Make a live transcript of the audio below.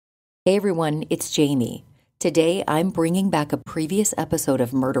Hey everyone, it's Jamie. Today I'm bringing back a previous episode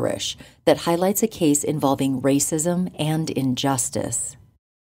of Murderish that highlights a case involving racism and injustice.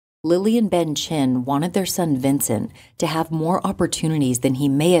 Lily and Ben Chin wanted their son Vincent to have more opportunities than he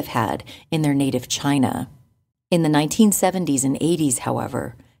may have had in their native China. In the 1970s and 80s,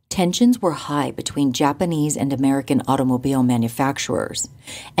 however, tensions were high between Japanese and American automobile manufacturers,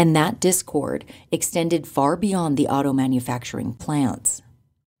 and that discord extended far beyond the auto manufacturing plants.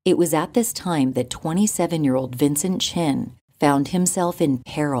 It was at this time that 27-year-old Vincent Chin found himself in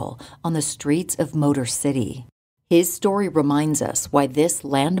peril on the streets of Motor City. His story reminds us why this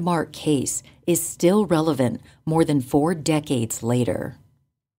landmark case is still relevant more than 4 decades later.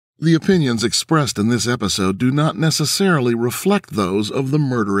 The opinions expressed in this episode do not necessarily reflect those of the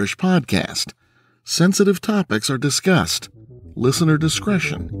Murderish podcast. Sensitive topics are discussed. Listener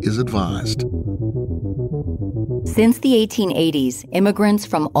discretion is advised. Since the 1880s, immigrants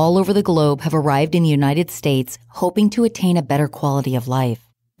from all over the globe have arrived in the United States hoping to attain a better quality of life.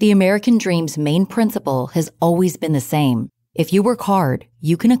 The American dream's main principle has always been the same. If you work hard,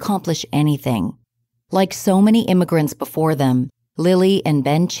 you can accomplish anything. Like so many immigrants before them, Lily and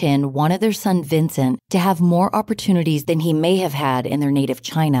Ben Chin wanted their son Vincent to have more opportunities than he may have had in their native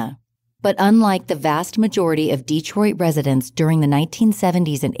China. But unlike the vast majority of Detroit residents during the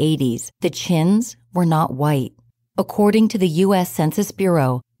 1970s and 80s, the Chins were not white. According to the U.S. Census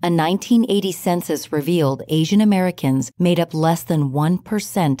Bureau, a 1980 census revealed Asian Americans made up less than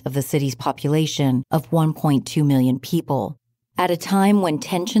 1% of the city's population of 1.2 million people. At a time when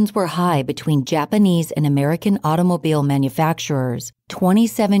tensions were high between Japanese and American automobile manufacturers,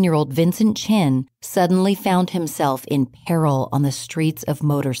 27-year-old Vincent Chin suddenly found himself in peril on the streets of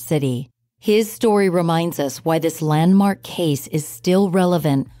Motor City. His story reminds us why this landmark case is still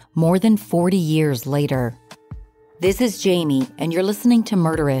relevant more than 40 years later. This is Jamie, and you're listening to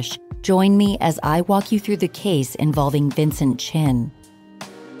Murderish. Join me as I walk you through the case involving Vincent Chin.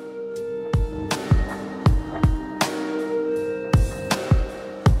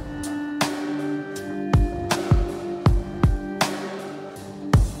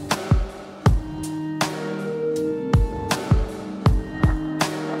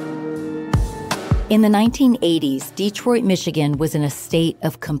 In the 1980s, Detroit, Michigan was in a state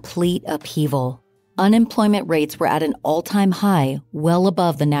of complete upheaval. Unemployment rates were at an all-time high, well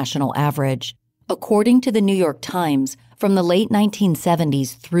above the national average. According to the New York Times, from the late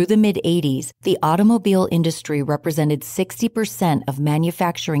 1970s through the mid-80s, the automobile industry represented 60% of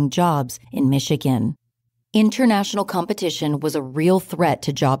manufacturing jobs in Michigan. International competition was a real threat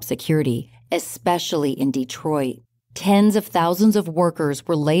to job security, especially in Detroit. Tens of thousands of workers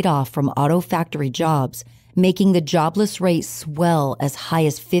were laid off from auto factory jobs, making the jobless rate swell as high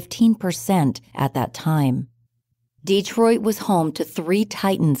as 15% at that time. Detroit was home to 3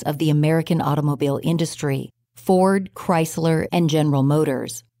 titans of the American automobile industry: Ford, Chrysler, and General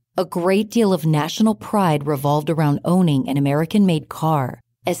Motors. A great deal of national pride revolved around owning an American-made car,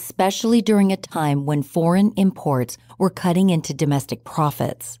 especially during a time when foreign imports were cutting into domestic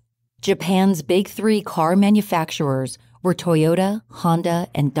profits. Japan's big 3 car manufacturers were Toyota, Honda,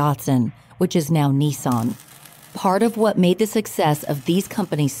 and Datsun, which is now Nissan. Part of what made the success of these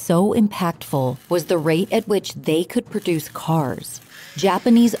companies so impactful was the rate at which they could produce cars.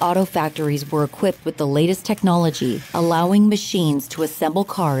 Japanese auto factories were equipped with the latest technology, allowing machines to assemble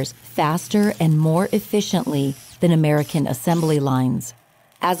cars faster and more efficiently than American assembly lines.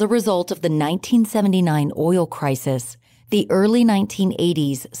 As a result of the 1979 oil crisis, the early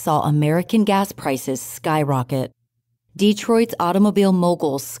 1980s saw American gas prices skyrocket. Detroit's automobile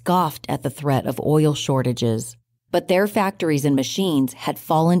moguls scoffed at the threat of oil shortages, but their factories and machines had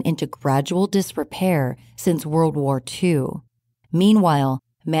fallen into gradual disrepair since World War II. Meanwhile,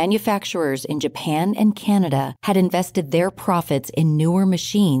 manufacturers in Japan and Canada had invested their profits in newer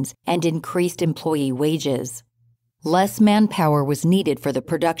machines and increased employee wages. Less manpower was needed for the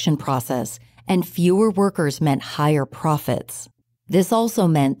production process, and fewer workers meant higher profits. This also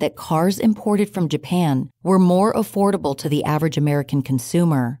meant that cars imported from Japan were more affordable to the average American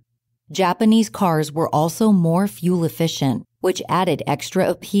consumer. Japanese cars were also more fuel efficient, which added extra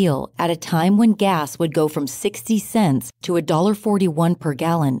appeal at a time when gas would go from 60 cents to $1.41 per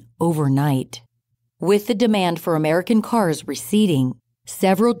gallon overnight. With the demand for American cars receding,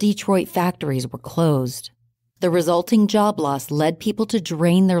 several Detroit factories were closed. The resulting job loss led people to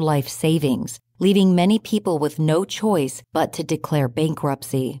drain their life savings, leaving many people with no choice but to declare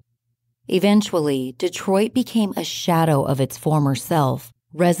bankruptcy. Eventually, Detroit became a shadow of its former self.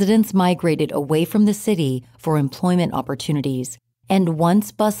 Residents migrated away from the city for employment opportunities, and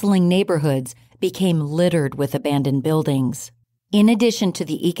once bustling neighborhoods became littered with abandoned buildings. In addition to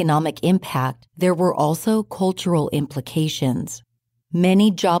the economic impact, there were also cultural implications. Many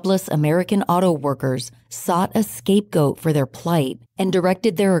jobless American auto workers sought a scapegoat for their plight and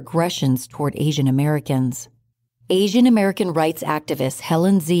directed their aggressions toward Asian Americans. Asian American rights activist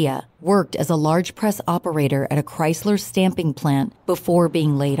Helen Zia worked as a large press operator at a Chrysler stamping plant before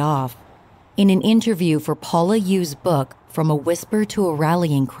being laid off. In an interview for Paula Yu's book, From a Whisper to a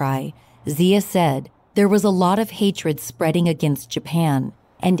Rallying Cry, Zia said, "There was a lot of hatred spreading against Japan,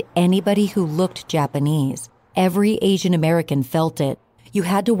 and anybody who looked Japanese. Every Asian American felt it. You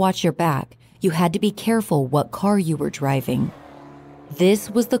had to watch your back. You had to be careful what car you were driving." This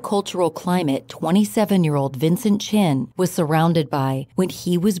was the cultural climate 27-year-old Vincent Chin was surrounded by when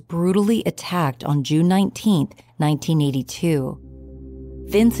he was brutally attacked on June 19, 1982.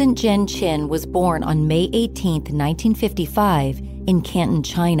 Vincent Jen Chin was born on May 18, 1955, in Canton,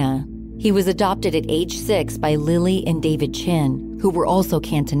 China. He was adopted at age 6 by Lily and David Chin, who were also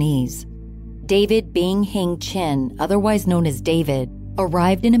Cantonese. David Bing Hing Chin, otherwise known as David,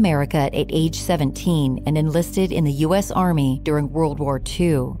 arrived in America at age 17 and enlisted in the U.S. Army during World War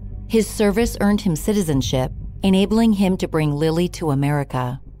II. His service earned him citizenship, enabling him to bring Lily to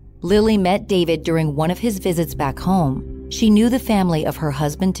America. Lily met David during one of his visits back home. She knew the family of her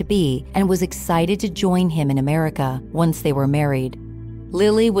husband-to-be and was excited to join him in America once they were married.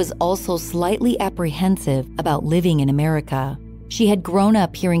 Lily was also slightly apprehensive about living in America. She had grown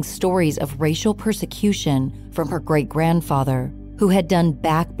up hearing stories of racial persecution from her great-grandfather, who had done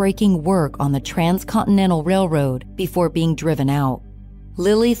back-breaking work on the Transcontinental Railroad before being driven out.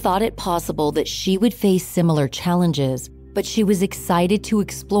 Lily thought it possible that she would face similar challenges, but she was excited to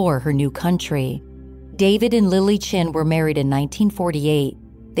explore her new country. David and Lily Chin were married in 1948.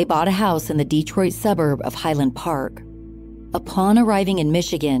 They bought a house in the Detroit suburb of Highland Park. Upon arriving in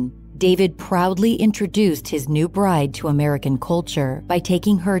Michigan, David proudly introduced his new bride to American culture by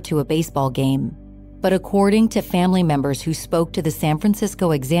taking her to a baseball game. But according to family members who spoke to the San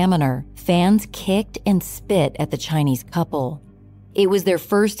Francisco Examiner, fans kicked and spit at the Chinese couple. It was their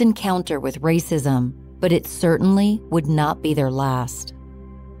first encounter with racism, but it certainly would not be their last.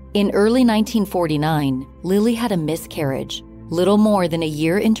 In early 1949, Lily had a miscarriage. Little more than a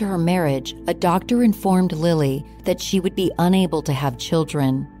year into her marriage, a doctor informed Lily that she would be unable to have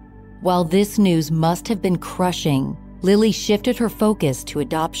children. While this news must have been crushing, Lily shifted her focus to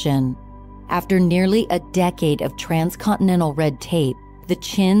adoption. After nearly a decade of transcontinental red tape, the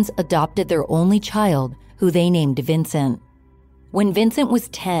Chins adopted their only child, who they named Vincent. When Vincent was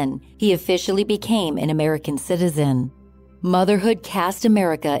 10, he officially became an American citizen. Motherhood cast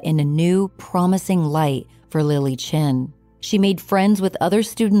America in a new, promising light for Lily Chin. She made friends with other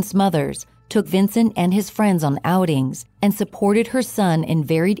students' mothers, took Vincent and his friends on outings, and supported her son in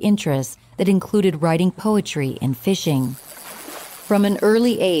varied interests that included writing poetry and fishing. From an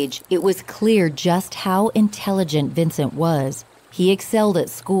early age, it was clear just how intelligent Vincent was. He excelled at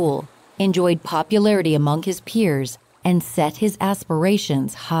school, enjoyed popularity among his peers, and set his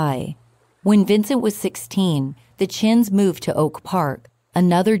aspirations high. When Vincent was 16, the Chins moved to Oak Park,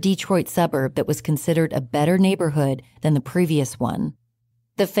 another Detroit suburb that was considered a better neighborhood than the previous one.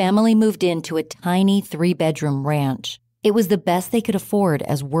 The family moved into a tiny 3-bedroom ranch. It was the best they could afford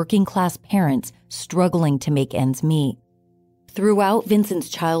as working-class parents struggling to make ends meet. Throughout Vincent's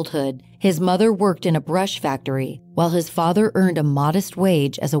childhood, his mother worked in a brush factory, while his father earned a modest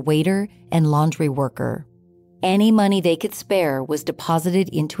wage as a waiter and laundry worker. Any money they could spare was deposited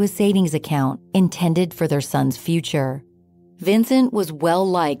into a savings account intended for their son's future. Vincent was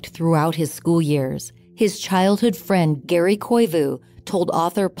well-liked throughout his school years. His childhood friend Gary Koivu told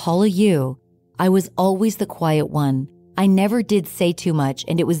author Paula Yu, "I was always the quiet one. I never did say too much,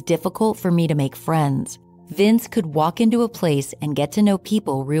 and it was difficult for me to make friends. Vince could walk into a place and get to know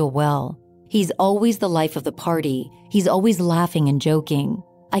people real well. He's always the life of the party. He's always laughing and joking.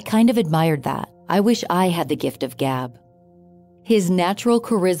 I kind of admired that. I wish I had the gift of gab." His natural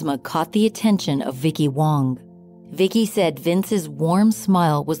charisma caught the attention of Vicky Wong. Vicky said Vince's warm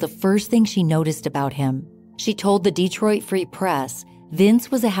smile was the first thing she noticed about him. She told the Detroit Free Press, Vince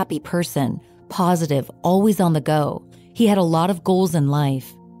was a happy person, positive, always on the go. He had a lot of goals in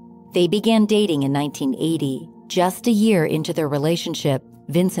life. They began dating in 1980. Just a year into their relationship,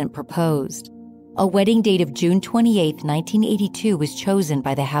 Vincent proposed. A wedding date of June 28, 1982 was chosen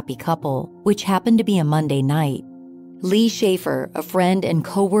by the happy couple, which happened to be a Monday night. Lee Schaefer, a friend and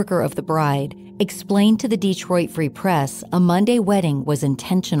co-worker of the bride, explained to the Detroit Free Press a Monday wedding was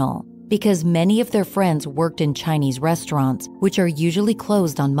intentional because many of their friends worked in Chinese restaurants, which are usually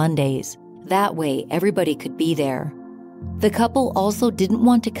closed on Mondays. That way, everybody could be there. The couple also didn't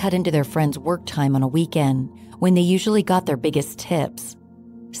want to cut into their friends' work time on a weekend when they usually got their biggest tips.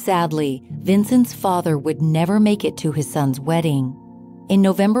 Sadly, Vincent's father would never make it to his son's wedding. In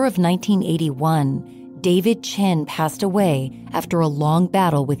November of 1981, David Chin passed away after a long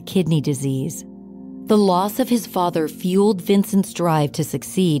battle with kidney disease. The loss of his father fueled Vincent's drive to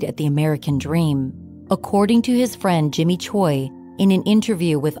succeed at the American dream. According to his friend Jimmy Choi, in an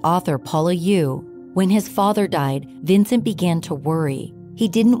interview with author Paula Yu, when his father died, Vincent began to worry. He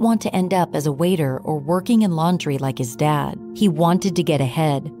didn't want to end up as a waiter or working in laundry like his dad. He wanted to get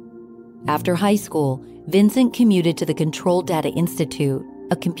ahead. After high school, Vincent commuted to the Control Data Institute,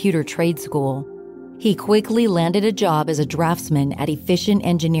 a computer trade school. He quickly landed a job as a draftsman at Efficient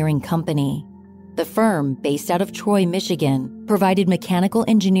Engineering Company. The firm, based out of Troy, Michigan, provided mechanical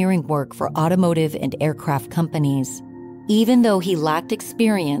engineering work for automotive and aircraft companies. Even though he lacked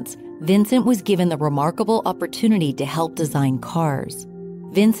experience, Vincent was given the remarkable opportunity to help design cars.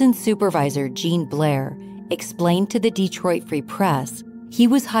 Vincent's supervisor, Gene Blair, explained to the Detroit Free Press he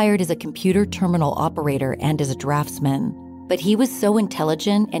was hired as a computer terminal operator and as a draftsman, but he was so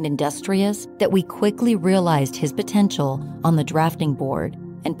intelligent and industrious that we quickly realized his potential on the drafting board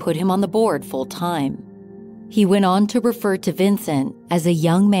and put him on the board full-time. He went on to refer to Vincent as a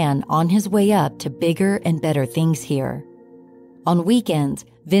young man on his way up to bigger and better things here. On weekends,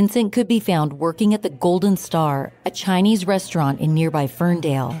 Vincent could be found working at the Golden Star, a Chinese restaurant in nearby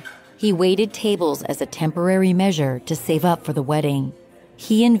Ferndale. He waited tables as a temporary measure to save up for the wedding.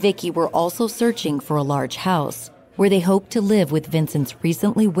 He and Vicky were also searching for a large house where they hoped to live with Vincent's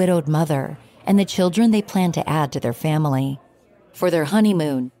recently widowed mother and the children they planned to add to their family. For their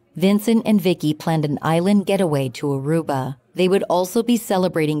honeymoon, Vincent and Vicky planned an island getaway to Aruba. They would also be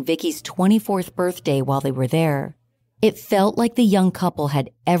celebrating Vicky's 24th birthday while they were there. It felt like the young couple had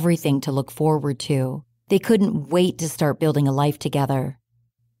everything to look forward to. They couldn't wait to start building a life together.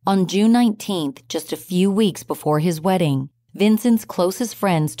 On June 19th, just a few weeks before his wedding, Vincent's closest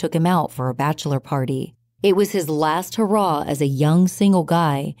friends took him out for a bachelor party. It was his last hurrah as a young single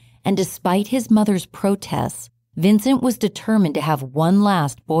guy, and despite his mother's protests, Vincent was determined to have one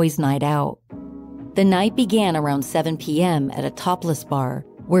last boys' night out. The night began around 7 p.m. at a topless bar,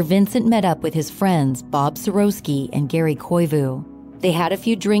 where Vincent met up with his friends Bob Sorosky and Gary Koivu. They had a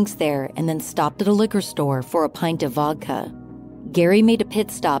few drinks there and then stopped at a liquor store for a pint of vodka. Gary made a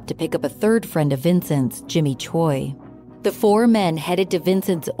pit stop to pick up a third friend of Vincent's, Jimmy Choi. The four men headed to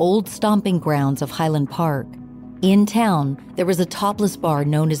Vincent's old stomping grounds of Highland Park. In town, there was a topless bar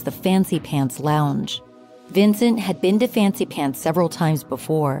known as the Fancy Pants Lounge. Vincent had been to Fancy Pants several times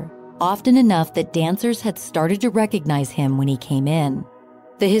before, often enough that dancers had started to recognize him when he came in.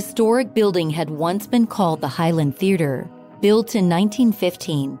 The historic building had once been called the Highland Theater. Built in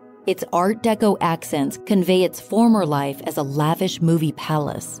 1915, its Art Deco accents convey its former life as a lavish movie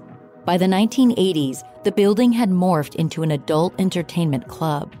palace. By the 1980s, the building had morphed into an adult entertainment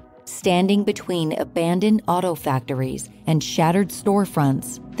club. Standing between abandoned auto factories and shattered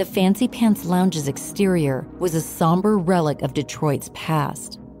storefronts, the Fancy Pants Lounge's exterior was a somber relic of Detroit's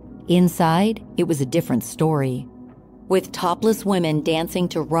past. Inside, it was a different story. With topless women dancing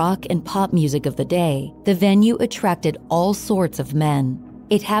to rock and pop music of the day, the venue attracted all sorts of men.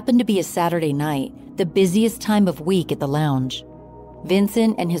 It happened to be a Saturday night, the busiest time of week at the lounge.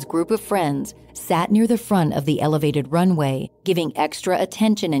 Vincent and his group of friends sat near the front of the elevated runway, giving extra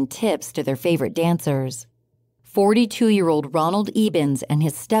attention and tips to their favorite dancers. 42-year-old Ronald Ebens and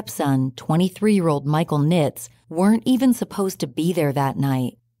his stepson, 23-year-old Michael Nitz, weren't even supposed to be there that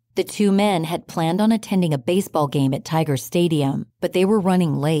night. The two men had planned on attending a baseball game at Tiger Stadium, but they were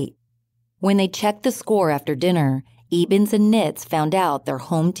running late. When they checked the score after dinner, Ebens and Nitz found out their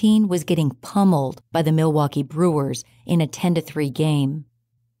home team was getting pummeled by the Milwaukee Brewers in a 10-3 game.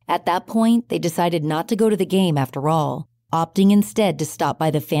 At that point, they decided not to go to the game after all, opting instead to stop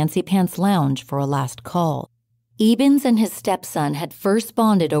by the Fancy Pants Lounge for a last call. Ebens and his stepson had first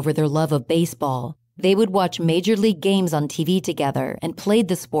bonded over their love of baseball. They would watch Major League games on TV together and played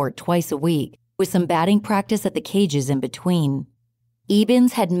the sport twice a week, with some batting practice at the cages in between.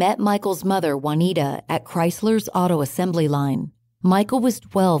 Ebens had met Michael's mother, Juanita, at Chrysler's auto assembly line. Michael was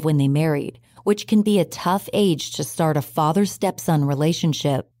 12 when they married, which can be a tough age to start a father-stepson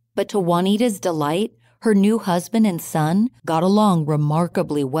relationship. But to Juanita's delight, her new husband and son got along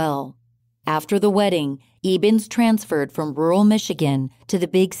remarkably well. After the wedding, Ebens transferred from rural Michigan to the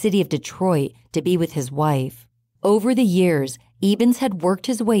big city of Detroit to be with his wife. Over the years, Ebens had worked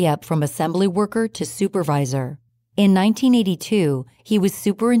his way up from assembly worker to supervisor. In 1982, he was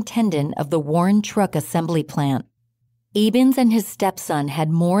superintendent of the Warren Truck Assembly Plant. Ebens and his stepson had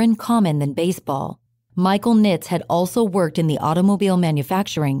more in common than baseball. Michael Nitz had also worked in the automobile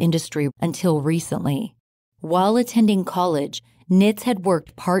manufacturing industry until recently. While attending college, Nitz had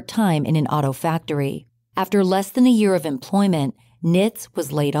worked part-time in an auto factory. After less than a year of employment, Nitz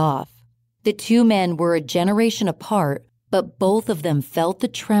was laid off. The two men were a generation apart, but both of them felt the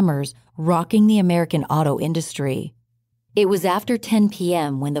tremors rocking the American auto industry. It was after 10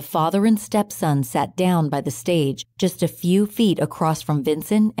 p.m. when the father and stepson sat down by the stage just a few feet across from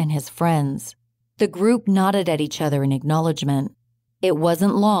Vincent and his friends. The group nodded at each other in acknowledgement. It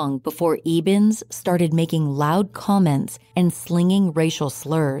wasn't long before Ebens started making loud comments and slinging racial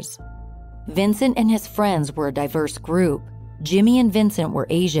slurs. Vincent and his friends were a diverse group. Jimmy and Vincent were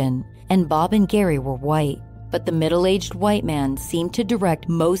Asian, and Bob and Gary were white. But the middle-aged white man seemed to direct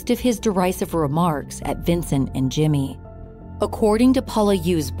most of his derisive remarks at Vincent and Jimmy. According to Paula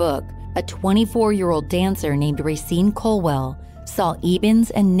Yu's book, a 24-year-old dancer named Racine Colwell saw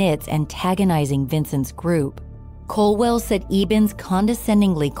Ebens and Nitz antagonizing Vincent's group. Colwell said Ebens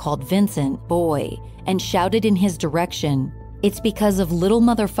condescendingly called Vincent boy and shouted in his direction, "It's because of little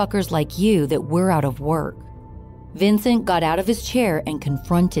motherfuckers like you that we're out of work." Vincent got out of his chair and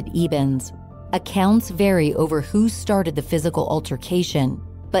confronted Ebens. Accounts vary over who started the physical altercation,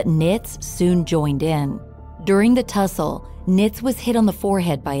 but Nitz soon joined in. During the tussle, Nitz was hit on the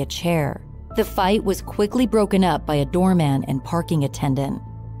forehead by a chair. The fight was quickly broken up by a doorman and parking attendant.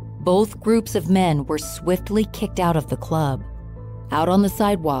 Both groups of men were swiftly kicked out of the club. Out on the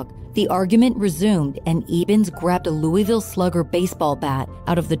sidewalk, the argument resumed and Ebens grabbed a Louisville Slugger baseball bat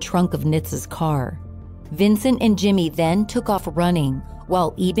out of the trunk of Nitz's car. Vincent and Jimmy then took off running,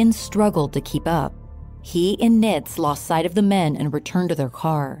 while Ebens struggled to keep up. He and Nitz lost sight of the men and returned to their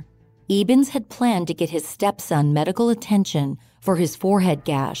car. Ebens had planned to get his stepson medical attention for his forehead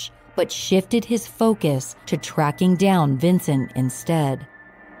gash, but shifted his focus to tracking down Vincent instead.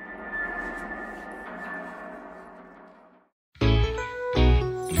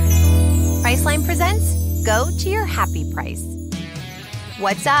 Priceline presents Go to Your Happy Price.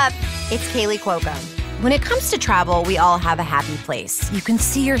 What's up? It's Kaylee Cuoco. When it comes to travel, we all have a happy place. You can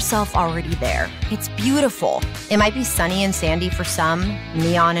see yourself already there. It's beautiful. It might be sunny and sandy for some,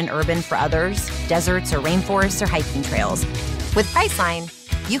 neon and urban for others, deserts or rainforests or hiking trails. With Priceline,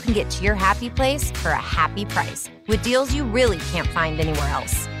 you can get to your happy place for a happy price with deals you really can't find anywhere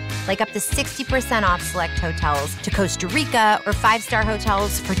else. Like up to 60% off select hotels to Costa Rica or 5-star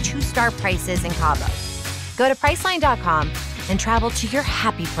hotels for 2-star prices in Cabo. Go to Priceline.com and travel to your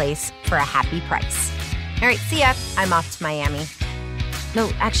happy place for a happy price. All right, see ya. I'm off to Miami.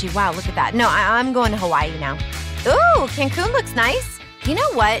 No, actually, wow, look at that. No, I'm going to Hawaii now. Ooh, Cancun looks nice. You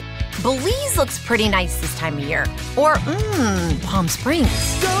know what? Belize looks pretty nice this time of year. Or, Palm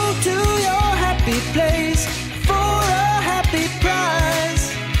Springs. Go to your happy place for a happy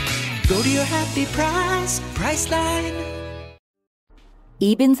price. Go to your happy price, Priceline.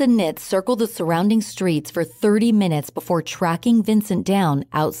 Ebens and Nitz circled the surrounding streets for 30 minutes before tracking Vincent down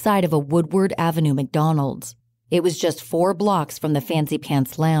outside of a Woodward Avenue McDonald's. It was just 4 blocks from the Fancy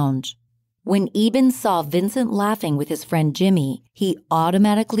Pants Lounge. When Ebens saw Vincent laughing with his friend Jimmy, he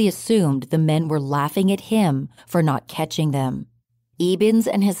automatically assumed the men were laughing at him for not catching them. Ebens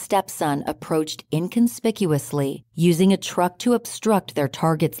and his stepson approached inconspicuously, using a truck to obstruct their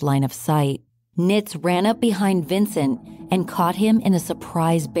target's line of sight. Nitz ran up behind Vincent and caught him in a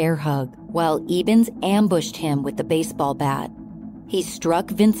surprise bear hug, while Ebens ambushed him with the baseball bat. He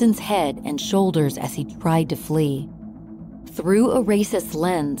struck Vincent's head and shoulders as he tried to flee. Through a racist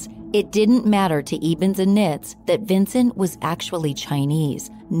lens, it didn't matter to Ebens and Nitz that Vincent was actually Chinese,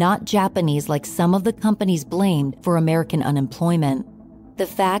 not Japanese like some of the companies blamed for American unemployment. The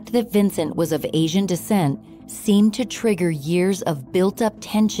fact that Vincent was of Asian descent seemed to trigger years of built-up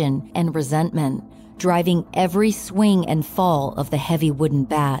tension and resentment, driving every swing and fall of the heavy wooden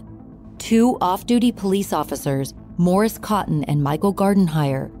bat. 2 off-duty police officers, Morris Cotton and Michael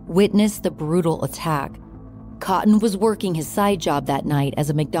Gardenhire, witnessed the brutal attack. Cotton was working his side job that night as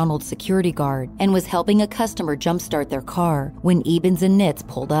a McDonald's security guard and was helping a customer jumpstart their car when Ebens and Nitz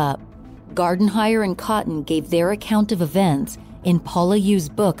pulled up. Gardenhire and Cotton gave their account of events in Paula Yu's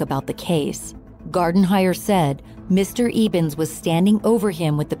book about the case. Gardenhire said Mr. Ebens was standing over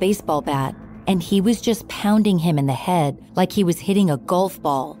him with the baseball bat, and he was just pounding him in the head like he was hitting a golf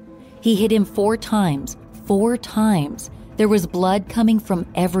ball. He hit him 4 times. 4 times. There was blood coming from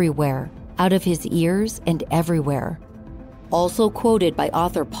everywhere, out of his ears and everywhere. Also quoted by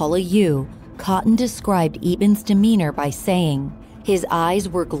author Paula Yu, Cotton described Ebens' demeanor by saying, his eyes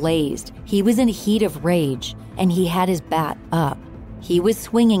were glazed, he was in a heat of rage, and he had his bat up. He was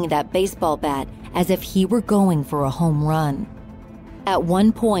swinging that baseball bat as if he were going for a home run. At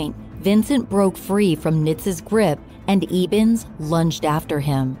one point, Vincent broke free from Nitz's grip and Ebens lunged after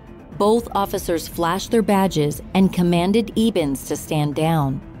him. Both officers flashed their badges and commanded Ebens to stand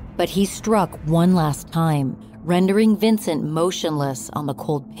down, but he struck one last time, rendering Vincent motionless on the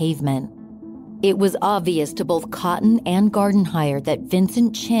cold pavement. It was obvious to both Cotton and Gardenhire that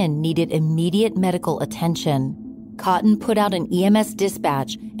Vincent Chin needed immediate medical attention. Cotton put out an EMS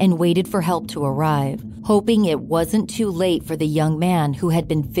dispatch and waited for help to arrive, hoping it wasn't too late for the young man who had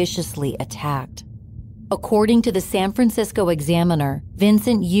been viciously attacked. According to the San Francisco Examiner,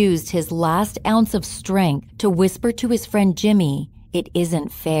 Vincent used his last ounce of strength to whisper to his friend Jimmy, "It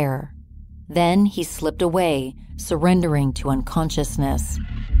isn't fair." Then he slipped away, surrendering to unconsciousness.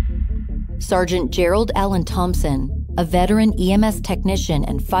 Sergeant Gerald Allen Thompson, a veteran EMS technician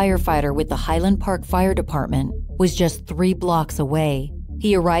and firefighter with the Highland Park Fire Department, was just 3 blocks away.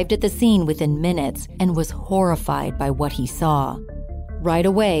 He arrived at the scene within minutes and was horrified by what he saw. Right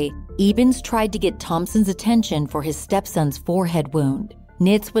away, Ebens tried to get Thompson's attention for his stepson's forehead wound.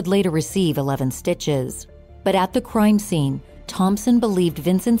 Nitz would later receive 11 stitches. But at the crime scene, Thompson believed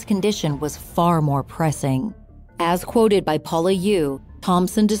Vincent's condition was far more pressing. As quoted by Paula Yu,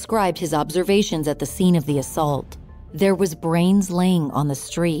 Thompson described his observations at the scene of the assault. There was brains laying on the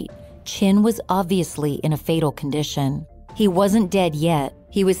street. Chin was obviously in a fatal condition. He wasn't dead yet.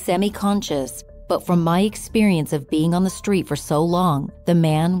 He was semi-conscious, but from my experience of being on the street for so long, the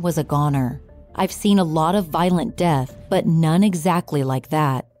man was a goner. I've seen a lot of violent death, but none exactly like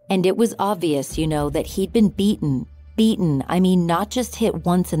that. And it was obvious, that he'd been beaten. Beaten, I mean not just hit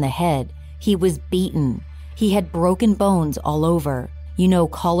once in the head. He was beaten. He had broken bones all over.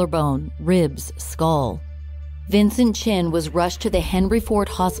 Collarbone, ribs, skull. Vincent Chin was rushed to the Henry Ford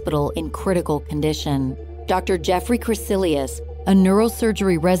Hospital in critical condition. Dr. Jeffrey Crecilius, a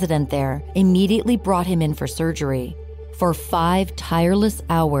neurosurgery resident there, immediately brought him in for surgery. For 5 tireless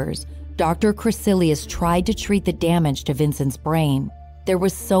hours, Dr. Crecilius tried to treat the damage to Vincent's brain. There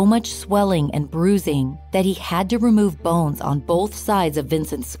was so much swelling and bruising that he had to remove bones on both sides of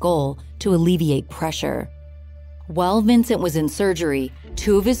Vincent's skull to alleviate pressure. While Vincent was in surgery,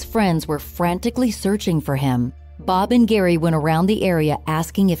 2 of his friends were frantically searching for him. Bob and Gary went around the area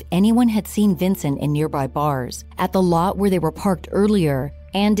asking if anyone had seen Vincent in nearby bars, at the lot where they were parked earlier,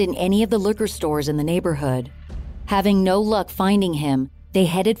 and in any of the liquor stores in the neighborhood. Having no luck finding him, they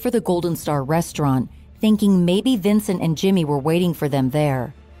headed for the Golden Star restaurant, thinking maybe Vincent and Jimmy were waiting for them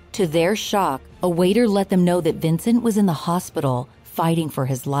there. To their shock, a waiter let them know that Vincent was in the hospital, fighting for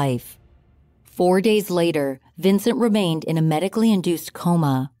his life. 4 days later, Vincent remained in a medically induced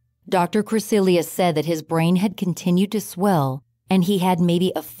coma. Dr. Crecilius said that his brain had continued to swell and he had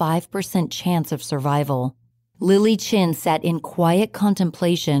maybe a 5% chance of survival. Lily Chin sat in quiet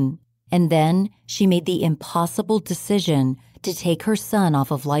contemplation, and then she made the impossible decision to take her son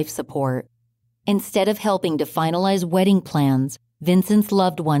off of life support. Instead of helping to finalize wedding plans, Vincent's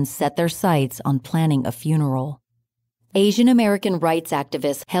loved ones set their sights on planning a funeral. Asian American rights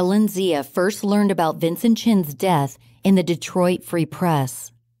activist Helen Zia first learned about Vincent Chin's death in the Detroit Free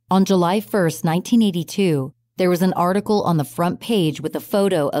Press. On July 1st, 1982, there was an article on the front page with a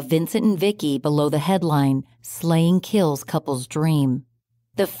photo of Vincent and Vicky below the headline, "Slaying Kills Couple's Dream."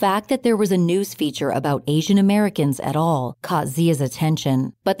 The fact that there was a news feature about Asian Americans at all caught Zia's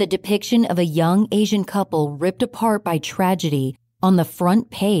attention, but the depiction of a young Asian couple ripped apart by tragedy on the front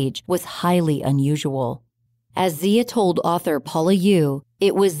page was highly unusual. As Zia told author Paula Yu,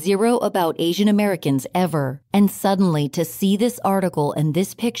 it was zero about Asian Americans ever, and suddenly to see this article and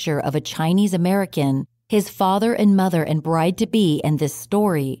this picture of a Chinese American, his father and mother and bride-to-be, and this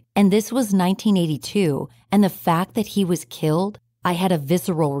story, and this was 1982, and the fact that he was killed, I had a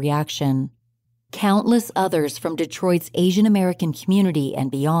visceral reaction. Countless others from Detroit's Asian American community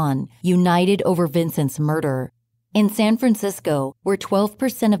and beyond united over Vincent's murder. In San Francisco, where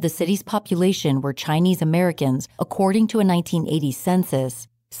 12% of the city's population were Chinese Americans, according to a 1980 census,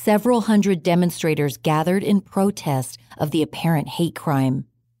 several hundred demonstrators gathered in protest of the apparent hate crime.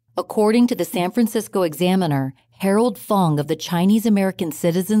 According to the San Francisco Examiner, Harold Fong of the Chinese American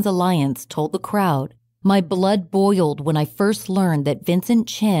Citizens Alliance told the crowd, "My blood boiled when I first learned that Vincent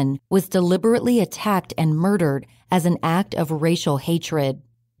Chin was deliberately attacked and murdered as an act of racial hatred."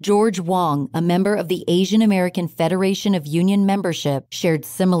 George Wong, a member of the Asian American Federation of Union Membership, shared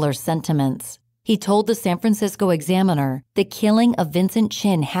similar sentiments. He told the San Francisco Examiner, "The killing of Vincent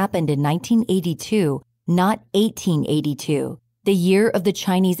Chin happened in 1982, not 1882, the year of the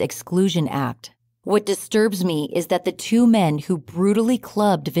Chinese Exclusion Act. What disturbs me is that the 2 men who brutally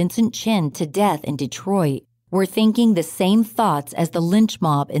clubbed Vincent Chin to death in Detroit were thinking the same thoughts as the lynch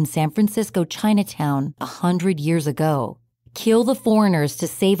mob in San Francisco Chinatown 100 years ago. Kill the foreigners to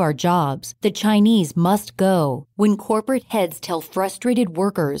save our jobs. The Chinese must go. When corporate heads tell frustrated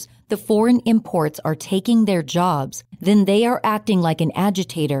workers the foreign imports are taking their jobs, then they are acting like an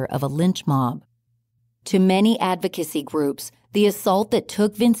agitator of a lynch mob. To many advocacy groups, the assault that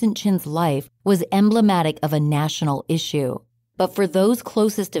took Vincent Chin's life was emblematic of a national issue. But for those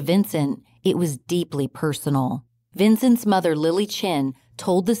closest to Vincent, it was deeply personal. Vincent's mother, Lily Chin,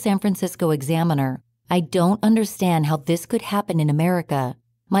 told the San Francisco Examiner, "I don't understand how this could happen in America.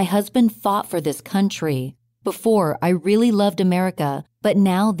 My husband fought for this country. Before, I really loved America, but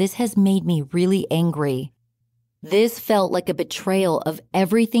now this has made me really angry." This felt like a betrayal of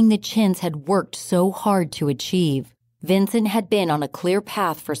everything the Chins had worked so hard to achieve. Vincent had been on a clear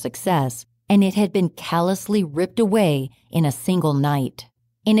path for success, and it had been callously ripped away in a single night.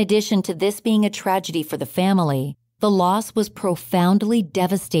 In addition to this being a tragedy for the family, the loss was profoundly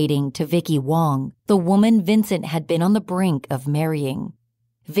devastating to Vicky Wong, the woman Vincent had been on the brink of marrying.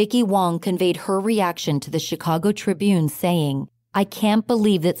 Vicky Wong conveyed her reaction to the Chicago Tribune saying, "I can't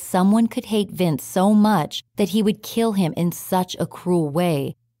believe that someone could hate Vince so much that he would kill him in such a cruel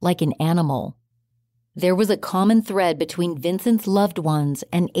way, like an animal." There was a common thread between Vincent's loved ones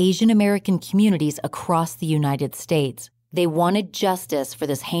and Asian American communities across the United States. They wanted justice for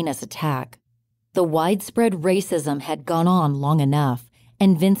this heinous attack. The widespread racism had gone on long enough,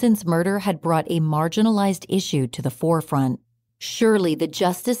 and Vincent's murder had brought a marginalized issue to the forefront. Surely the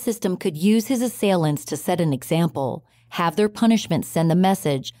justice system could use his assailants to set an example, have their punishment send the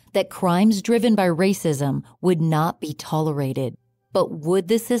message that crimes driven by racism would not be tolerated. But would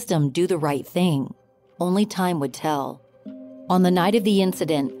the system do the right thing? Only time would tell. On the night of the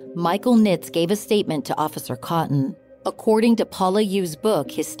incident, Michael Nitz gave a statement to Officer Cotton. According to Paula Yu's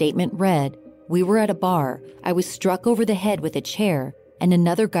book, his statement read, "We were at a bar. I was struck over the head with a chair, and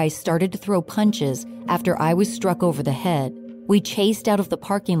another guy started to throw punches after I was struck over the head. We chased out of the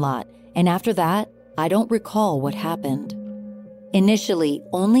parking lot, and after that, I don't recall what happened." Initially,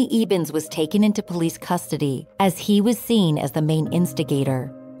 only Ebens was taken into police custody, as he was seen as the main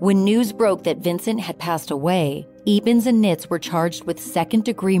instigator. When news broke that Vincent had passed away, Ebens and Nitz were charged with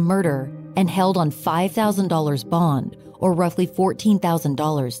second-degree murder and held on $5,000 bond, or roughly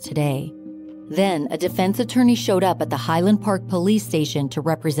 $14,000 today. Then, a defense attorney showed up at the Highland Park police station to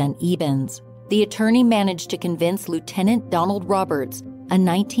represent Ebens. The attorney managed to convince Lieutenant Donald Roberts, a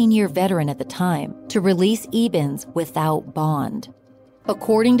 19-year veteran at the time, to release Ebens without bond.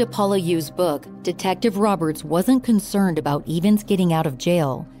 According to Paula Yu's book, Detective Roberts wasn't concerned about Ebens getting out of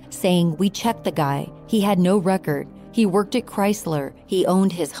jail, saying, "We checked the guy. He had no record. He worked at Chrysler. He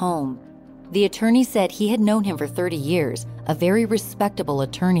owned his home." The attorney said he had known him for 30 years, a very respectable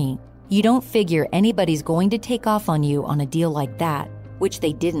attorney. You don't figure anybody's going to take off on you on a deal like that, which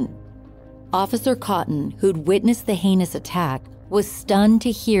they didn't. Officer Cotton, who'd witnessed the heinous attack, was stunned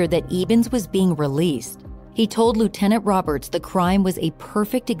to hear that Ebens was being released. He told Lieutenant Roberts the crime was a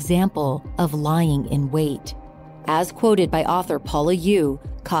perfect example of lying in wait. As quoted by author Paula Yu,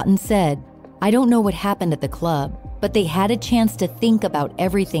 Cotton said, "I don't know what happened at the club, but they had a chance to think about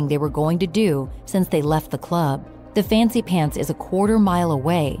everything they were going to do since they left the club. The Fancy Pants is a quarter-mile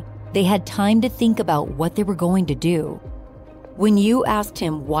away. They had time to think about what they were going to do." When Yu asked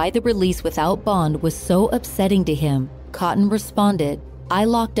him why the release without bond was so upsetting to him, Cotton responded, "I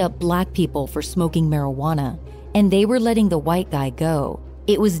locked up black people for smoking marijuana, and they were letting the white guy go.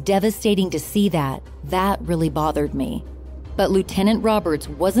 It was devastating to see that. That really bothered me." But Lieutenant Roberts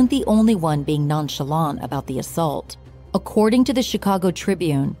wasn't the only one being nonchalant about the assault. According to the Chicago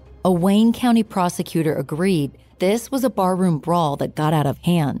Tribune, a Wayne County prosecutor agreed this was a barroom brawl that got out of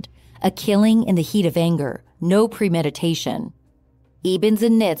hand, a killing in the heat of anger, no premeditation. Ebens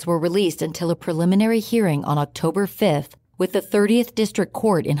and Nitz were released until a preliminary hearing on October 5th with the 30th District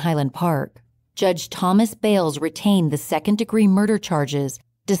Court in Highland Park. Judge Thomas Bales retained the second-degree murder charges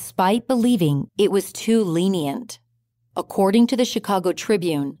despite believing it was too lenient. According to the Chicago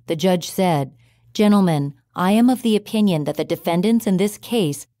Tribune, the judge said, "Gentlemen, I am of the opinion that the defendants in this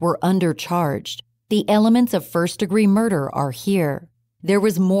case were undercharged. The elements of first-degree murder are here. There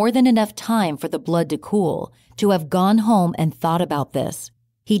was more than enough time for the blood to cool, to have gone home and thought about this.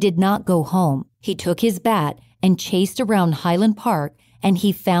 He did not go home. He took his bat and chased around Highland Park, and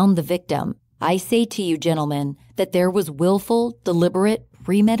he found the victim. I say to you, gentlemen, that there was willful, deliberate,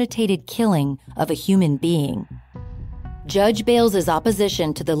 premeditated killing of a human being." Judge Bales's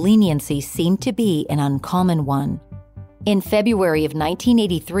opposition to the leniency seemed to be an uncommon one. In February of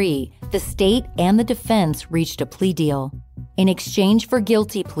 1983, the state and the defense reached a plea deal. In exchange for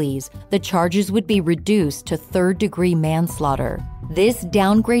guilty pleas, the charges would be reduced to third-degree manslaughter. This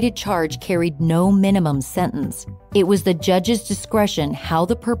downgraded charge carried no minimum sentence. It was the judge's discretion how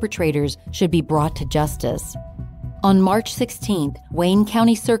the perpetrators should be brought to justice. On March 16th, Wayne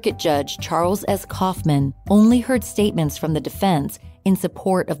County Circuit Judge Charles S. Kaufman only heard statements from the defense in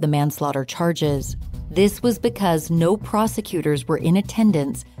support of the manslaughter charges. This was because no prosecutors were in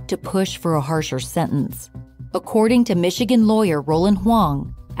attendance to push for a harsher sentence. According to Michigan lawyer Roland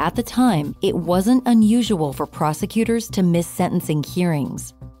Huang, at the time, it wasn't unusual for prosecutors to miss sentencing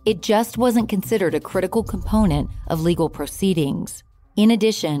hearings. It just wasn't considered a critical component of legal proceedings. In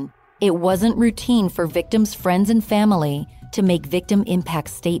addition, it wasn't routine for victims' friends and family to make victim impact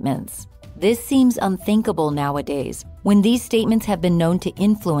statements. This seems unthinkable nowadays, when these statements have been known to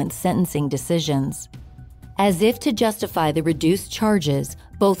influence sentencing decisions. As if to justify the reduced charges,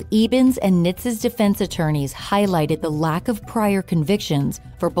 both Eben's and Nitz's defense attorneys highlighted the lack of prior convictions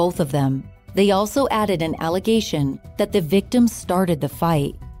for both of them. They also added an allegation that the victims started the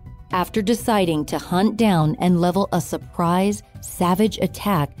fight. After deciding to hunt down and level a surprise, savage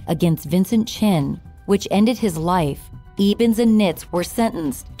attack against Vincent Chin, which ended his life, Eben's and Nitz were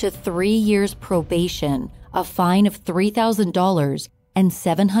sentenced to 3 years probation, a fine of $3,000, and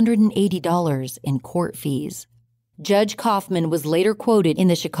 $780 in court fees. Judge Kaufman was later quoted in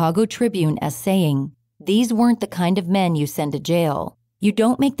the Chicago Tribune as saying, "These weren't the kind of men you send to jail. You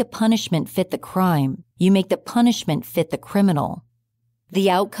don't make the punishment fit the crime. You make the punishment fit the criminal." The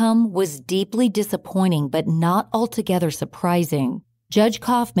outcome was deeply disappointing but not altogether surprising. Judge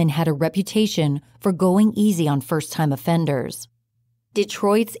Kaufman had a reputation for going easy on first-time offenders.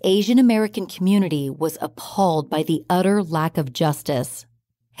 Detroit's Asian American community was appalled by the utter lack of justice.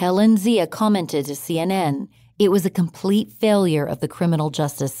 Helen Zia commented to CNN, "It was a complete failure of the criminal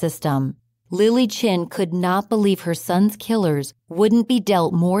justice system." Lily Chin could not believe her son's killers wouldn't be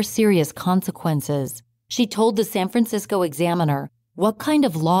dealt more serious consequences. She told the San Francisco Examiner, "What kind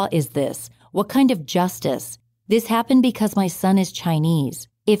of law is this? What kind of justice? This happened because my son is Chinese.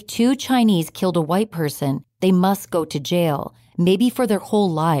 If 2 Chinese killed a white person, they must go to jail. Maybe for their whole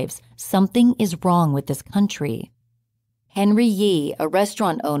lives. Something is wrong with this country." Henry Yee, a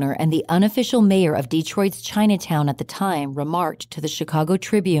restaurant owner and the unofficial mayor of Detroit's Chinatown at the time, remarked to the Chicago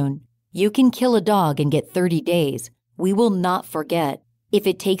Tribune, "You can kill a dog and get 30 days. We will not forget. If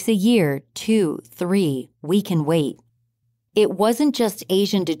it takes a year, 2, 3, we can wait." It wasn't just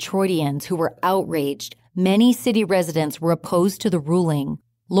Asian Detroitians who were outraged. Many city residents were opposed to the ruling.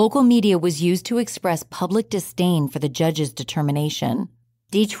 Local media was used to express public disdain for the judge's determination.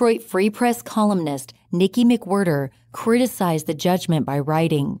 Detroit Free Press columnist Nikki McWhirter criticized the judgment by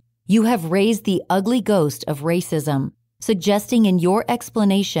writing, "You have raised the ugly ghost of racism, suggesting in your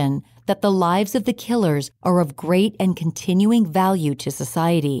explanation that the lives of the killers are of great and continuing value to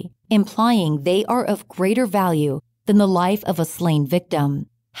society, implying they are of greater value than the life of a slain victim.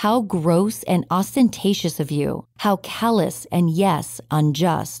 How gross and ostentatious of you. How callous and, yes,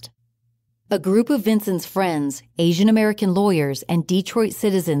 unjust." A group of Vincent's friends, Asian American lawyers, and Detroit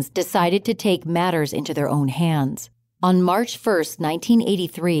citizens decided to take matters into their own hands. On March 1st,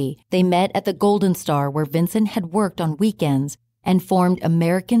 1983, they met at the Golden Star where Vincent had worked on weekends and formed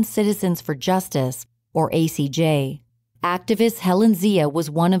American Citizens for Justice, or ACJ. Activist Helen Zia was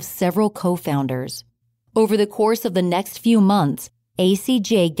one of several co-founders. Over the course of the next few months,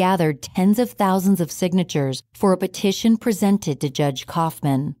 ACJ gathered tens of thousands of signatures for a petition presented to Judge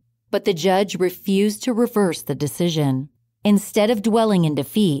Kaufman. But the judge refused to reverse the decision. Instead of dwelling in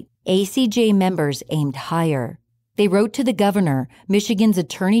defeat, ACJ members aimed higher. They wrote to the governor, Michigan's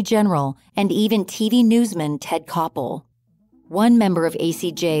attorney general, and even TV newsman Ted Koppel. One member of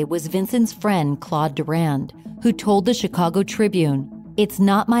ACJ was Vincent's friend Claude Durand, who told the Chicago Tribune, "It's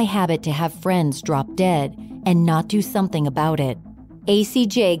not my habit to have friends drop dead and not do something about it."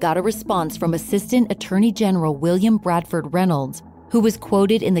 ACJ got a response from Assistant Attorney General William Bradford Reynolds, who was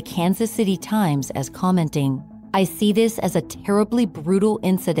quoted in the Kansas City Times as commenting, "I see this as a terribly brutal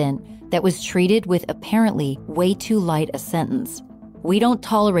incident that was treated with apparently way too light a sentence. We don't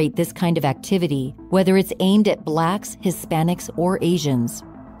tolerate this kind of activity, whether it's aimed at blacks, Hispanics, or Asians."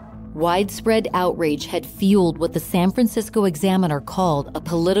 Widespread outrage had fueled what the San Francisco Examiner called a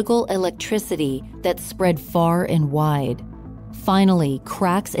political electricity that spread far and wide. Finally,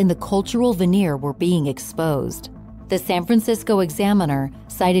 cracks in the cultural veneer were being exposed. The San Francisco Examiner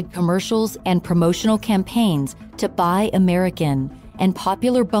cited commercials and promotional campaigns to buy American and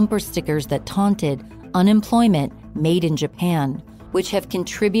popular bumper stickers that taunted unemployment made in Japan, which have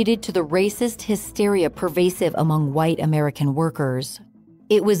contributed to the racist hysteria pervasive among white American workers.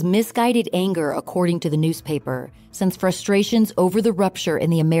 It was misguided anger, according to the newspaper, since frustrations over the rupture in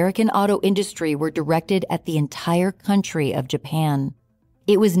the American auto industry were directed at the entire country of Japan.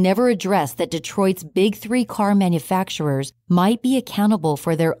 It was never addressed that Detroit's big three car manufacturers might be accountable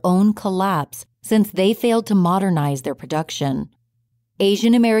for their own collapse since they failed to modernize their production.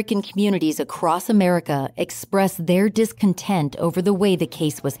 Asian American communities across America expressed their discontent over the way the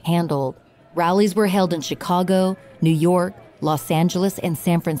case was handled. Rallies were held in Chicago, New York, Los Angeles, and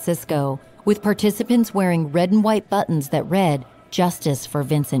San Francisco, with participants wearing red and white buttons that read, "Justice for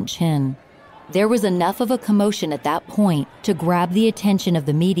Vincent Chin." There was enough of a commotion at that point to grab the attention of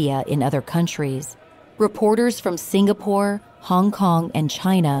the media in other countries. Reporters from Singapore, Hong Kong, and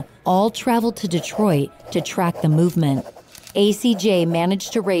China all traveled to Detroit to track the movement. ACJ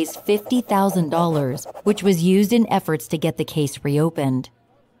managed to raise $50,000, which was used in efforts to get the case reopened.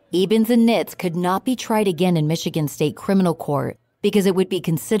 Ebens and Nitz could not be tried again in Michigan State Criminal Court because it would be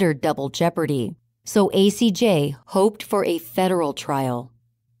considered double jeopardy. So ACJ hoped for a federal trial.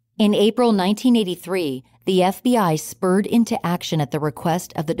 In April 1983, the FBI spurred into action at the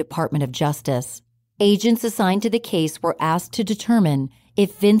request of the Department of Justice. Agents assigned to the case were asked to determine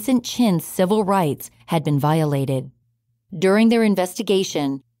if Vincent Chin's civil rights had been violated. During their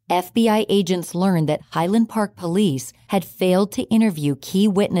investigation, FBI agents learned that Highland Park Police had failed to interview key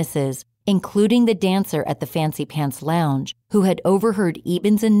witnesses, including the dancer at the Fancy Pants Lounge, who had overheard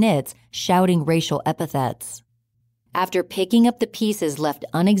Ebens and Nitz shouting racial epithets. After picking up the pieces left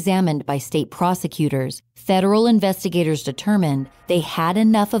unexamined by state prosecutors, federal investigators determined they had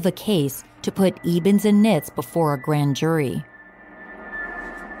enough of a case to put Ebens and Nitz before a grand jury.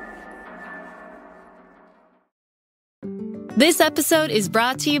 This episode is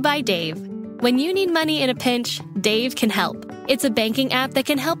brought to you by Dave. When you need money in a pinch, Dave can help. It's a banking app that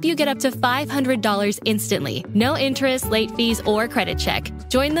can help you get up to $500 instantly. No interest, late fees, or credit check.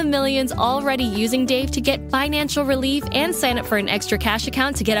 Join the millions already using Dave to get financial relief and sign up for an extra cash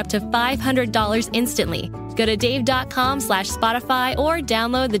account to get up to $500 instantly. Go to dave.com/Spotify or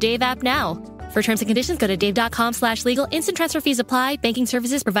download the Dave app now. For terms and conditions, go to dave.com/legal. Instant transfer fees apply. Banking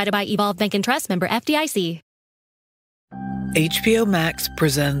services provided by Evolve Bank and Trust, member FDIC. HBO Max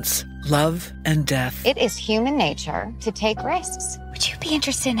presents Love and Death. It is human nature to take risks. Would you be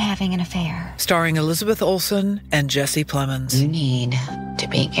interested in having an affair? Starring Elizabeth Olsen and Jesse Plemons. You need to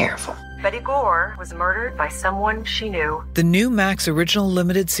be careful. Betty Gore was murdered by someone she knew. The new Max original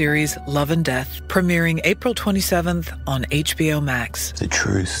limited series Love and Death, premiering April 27th on HBO Max. The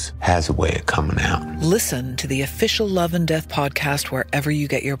truth has a way of coming out. Listen to the official Love and Death podcast wherever you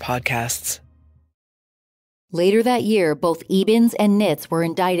get your podcasts. Later that year, both Ebens and Nitz were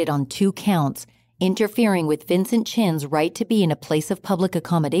indicted on 2 counts, interfering with Vincent Chin's right to be in a place of public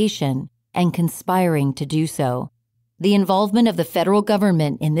accommodation and conspiring to do so. The involvement of the federal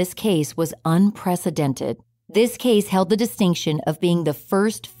government in this case was unprecedented. This case held the distinction of being the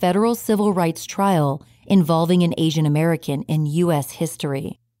first federal civil rights trial involving an Asian American in U.S.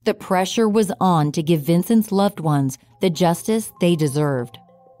 history. The pressure was on to give Vincent's loved ones the justice they deserved.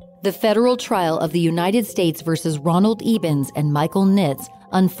 The federal trial of the United States versus Ronald Ebens and Michael Nitz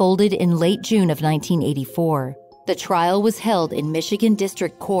unfolded in late June of 1984. The trial was held in Michigan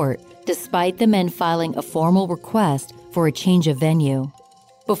District Court, despite the men filing a formal request for a change of venue.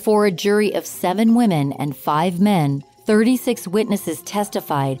 Before a jury of 7 women and 5 men, 36 witnesses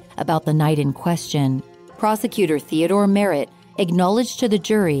testified about the night in question. Prosecutor Theodore Merritt acknowledged to the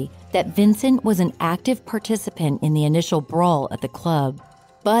jury that Vincent was an active participant in the initial brawl at the club.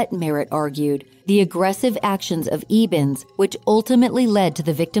 But, Merritt argued, the aggressive actions of Ebens, which ultimately led to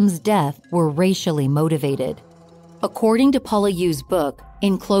the victim's death, were racially motivated. According to Paula Yu's book,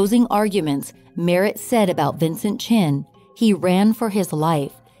 in closing arguments, Merritt said about Vincent Chin, he ran for his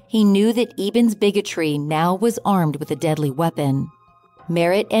life. He knew that Ebens' bigotry now was armed with a deadly weapon.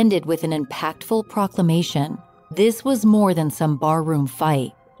 Merritt ended with an impactful proclamation. This was more than some barroom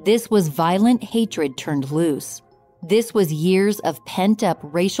fight. This was violent hatred turned loose. This was years of pent-up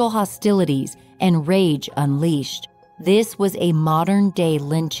racial hostilities and rage unleashed. This was a modern-day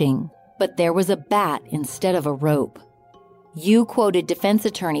lynching, but there was a bat instead of a rope. Yu quoted defense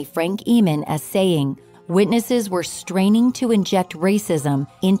attorney Frank Eman as saying, witnesses were straining to inject racism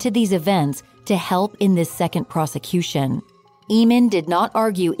into these events to help in this second prosecution. Eman did not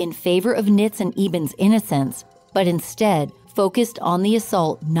argue in favor of Nitz and Ebens' innocence, but instead focused on the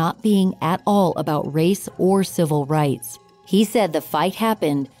assault not being at all about race or civil rights. He said the fight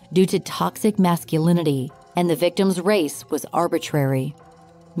happened due to toxic masculinity, and the victim's race was arbitrary.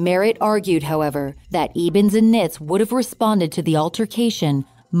 Merritt argued, however, that Ebens and Nitz would have responded to the altercation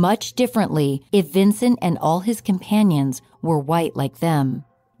much differently if Vincent and all his companions were white like them.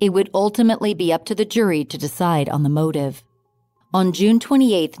 It would ultimately be up to the jury to decide on the motive. On June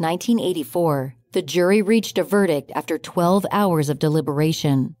 28, 1984, the jury reached a verdict after 12 hours of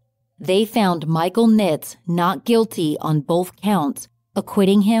deliberation. They found Michael Nitz not guilty on both counts,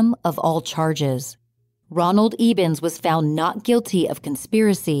 acquitting him of all charges. Ronald Ebens was found not guilty of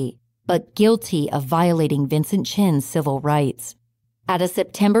conspiracy, but guilty of violating Vincent Chin's civil rights. At a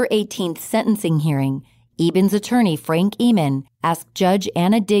September 18th sentencing hearing, Ebens' attorney Frank Eman asked Judge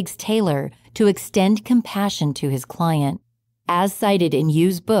Anna Diggs Taylor to extend compassion to his client. As cited in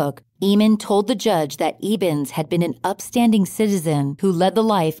Yu's book, Eman told the judge that Ebens had been an upstanding citizen who led the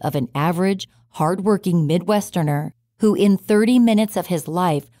life of an average, hard-working Midwesterner who in 30 minutes of his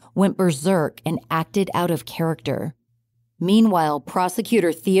life went berserk and acted out of character. Meanwhile,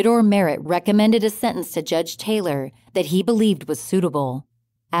 prosecutor Theodore Merritt recommended a sentence to Judge Taylor that he believed was suitable.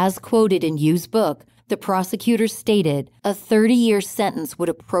 As quoted in Yu's book, the prosecutor stated a 30-year sentence would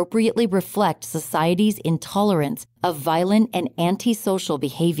appropriately reflect society's intolerance of violent and antisocial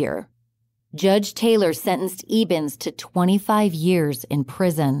behavior. Judge Taylor sentenced Ebens to 25 years in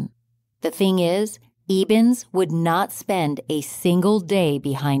prison. The thing is, Ebens would not spend a single day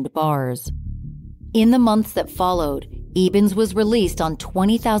behind bars. In the months that followed, Ebens was released on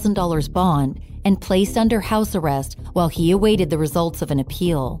 $20,000 bond and placed under house arrest while he awaited the results of an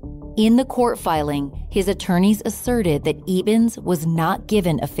appeal. In the court filing, his attorneys asserted that Ebens was not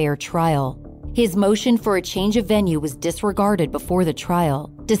given a fair trial. His motion for a change of venue was disregarded before the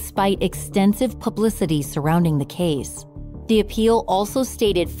trial, despite extensive publicity surrounding the case. The appeal also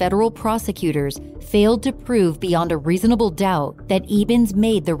stated federal prosecutors failed to prove beyond a reasonable doubt that Ebens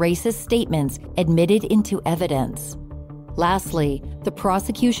made the racist statements admitted into evidence. Lastly, the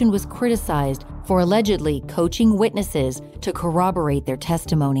prosecution was criticized for allegedly coaching witnesses to corroborate their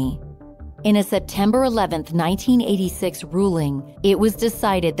testimony. In a September 11, 1986 ruling, it was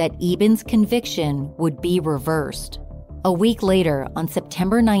decided that Ebens' conviction would be reversed. A week later, on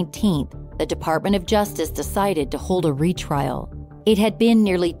September 19th, the Department of Justice decided to hold a retrial. It had been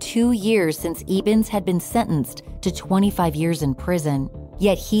nearly 2 years since Ebens had been sentenced to 25 years in prison,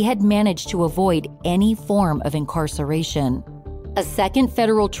 yet he had managed to avoid any form of incarceration. A second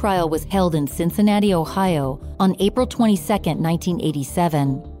federal trial was held in Cincinnati, Ohio, on April 22,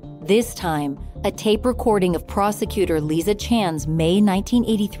 1987. This time, a tape recording of prosecutor Lisa Chan's May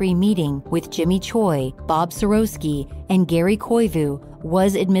 1983 meeting with Jimmy Choi, Bob Sorosky, and Gary Koivu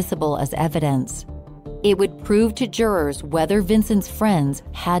was admissible as evidence. It would prove to jurors whether Vincent's friends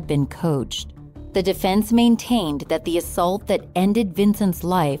had been coached. The defense maintained that the assault that ended Vincent's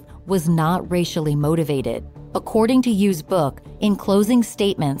life was not racially motivated. According to Yu's book, in closing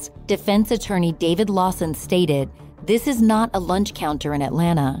statements, defense attorney David Lawson stated, "This is not a lunch counter in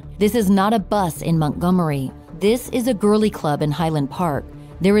Atlanta. This is not a bus in Montgomery. This is a girly club in Highland Park.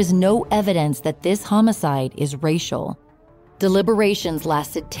 There is no evidence that this homicide is racial." Deliberations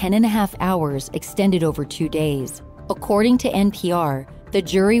lasted 10.5 hours, extended over 2 days. According to NPR, the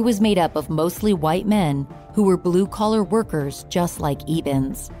jury was made up of mostly white men who were blue-collar workers just like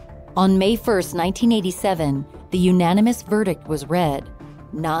Ebens. On May 1, 1987, the unanimous verdict was read,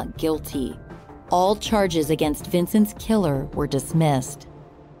 not guilty. All charges against Vincent's killer were dismissed.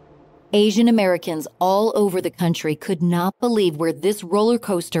 Asian Americans all over the country could not believe where this roller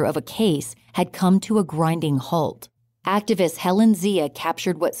coaster of a case had come to a grinding halt. Activist Helen Zia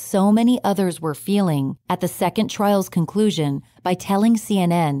captured what so many others were feeling at the second trial's conclusion by telling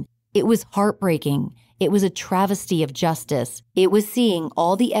CNN, "It was heartbreaking. It was a travesty of justice. It was seeing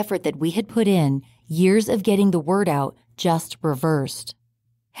all the effort that we had put in, years of getting the word out, just reversed."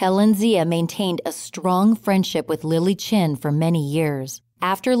 Helen Zia maintained a strong friendship with Lily Chin for many years.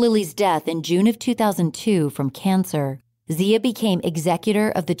 After Lily's death in June of 2002 from cancer, Zia became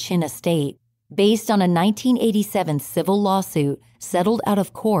executor of the Chin estate. Based on a 1987 civil lawsuit settled out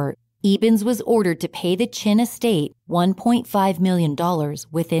of court, Ebens was ordered to pay the Chin estate $1.5 million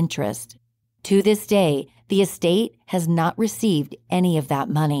with interest. To this day, the estate has not received any of that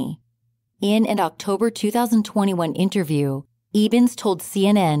money. In an October 2021 interview, Ebens told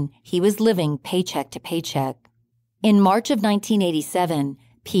CNN he was living paycheck to paycheck. In March of 1987,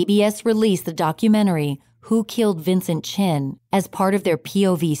 PBS released the documentary Who Killed Vincent Chin as part of their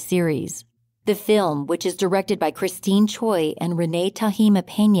POV series. The film, which is directed by Christine Choi and Renee Tahima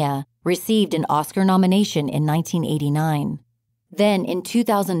Pena, received an Oscar nomination in 1989. Then, in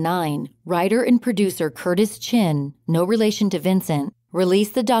 2009, writer and producer Curtis Chin, no relation to Vincent,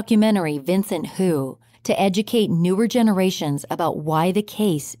 released the documentary Vincent Who to educate newer generations about why the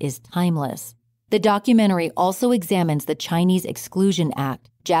case is timeless. The documentary also examines the Chinese Exclusion Act,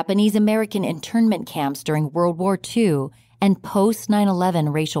 Japanese American internment camps during World War II, and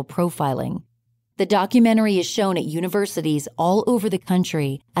post-9/11 racial profiling. The documentary is shown at universities all over the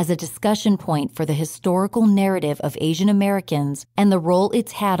country as a discussion point for the historical narrative of Asian Americans and the role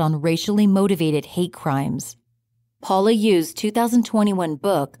it's had on racially motivated hate crimes. Paula Yu's 2021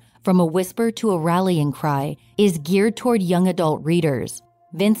 book, From a Whisper to a Rallying Cry, is geared toward young adult readers.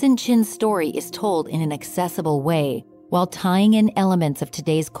 Vincent Chin's story is told in an accessible way, while tying in elements of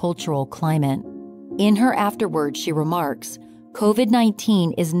today's cultural climate. In her afterword, she remarks,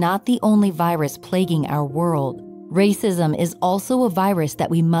 COVID-19 is not the only virus plaguing our world. Racism is also a virus that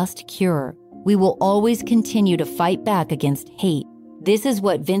we must cure. We will always continue to fight back against hate. This is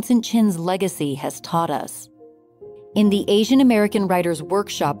what Vincent Chin's legacy has taught us. In the Asian American Writers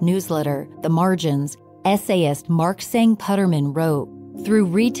Workshop newsletter, The Margins, essayist Mark Sang Putterman wrote, "Through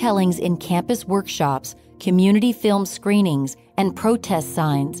retellings in campus workshops, community film screenings, and protest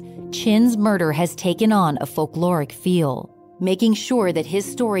signs, Chin's murder has taken on a folkloric feel. Making sure that his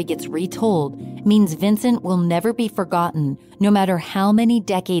story gets retold means Vincent will never be forgotten, no matter how many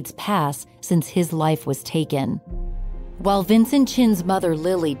decades pass since his life was taken." While Vincent Chin's mother,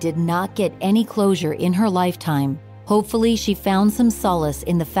 Lily, did not get any closure in her lifetime, hopefully she found some solace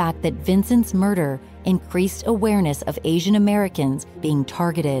in the fact that Vincent's murder increased awareness of Asian Americans being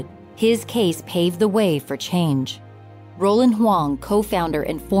targeted. His case paved the way for change. Roland Huang, co-founder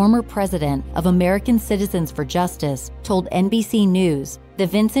and former president of American Citizens for Justice, told NBC News the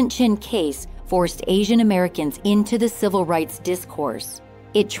Vincent Chin case forced Asian Americans into the civil rights discourse.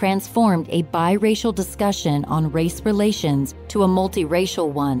 It transformed a biracial discussion on race relations to a multiracial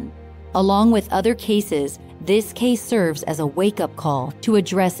one. Along with other cases, this case serves as a wake-up call to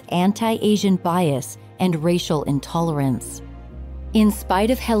address anti-Asian bias and racial intolerance. In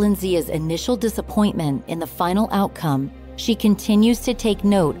spite of Helen Zia's initial disappointment in the final outcome, she continues to take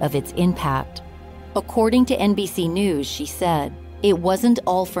note of its impact. According to NBC News, she said, "It wasn't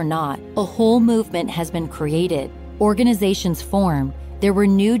all for naught. A whole movement has been created. Organizations formed. There were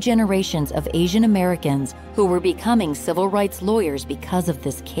new generations of Asian Americans who were becoming civil rights lawyers because of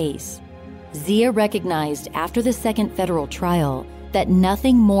this case." Zia recognized after the second federal trial that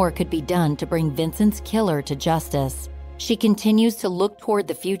nothing more could be done to bring Vincent's killer to justice. She continues to look toward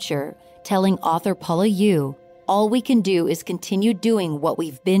the future, telling author Paula Yu, "All we can do is continue doing what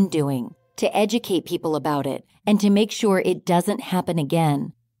we've been doing, to educate people about it, and to make sure it doesn't happen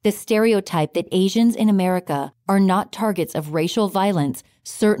again. The stereotype that Asians in America are not targets of racial violence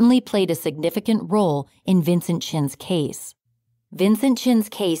certainly played a significant role in Vincent Chin's case." Vincent Chin's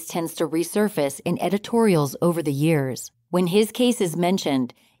case tends to resurface in editorials over the years. When his case is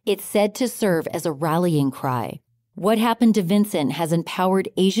mentioned, it's said to serve as a rallying cry. What happened to Vincent has empowered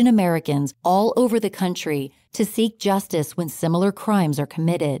Asian Americans all over the country to seek justice when similar crimes are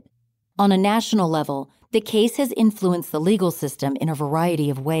committed. On a national level, the case has influenced the legal system in a variety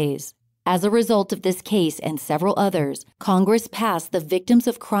of ways. As a result of this case and several others, Congress passed the Victims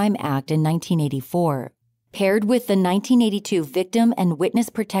of Crime Act in 1984. Paired with the 1982 Victim and Witness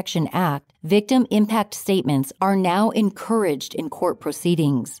Protection Act, victim impact statements are now encouraged in court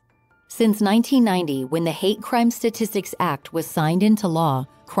proceedings. Since 1990, when the Hate Crime Statistics Act was signed into law,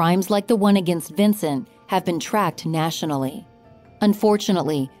 crimes like the one against Vincent have been tracked nationally.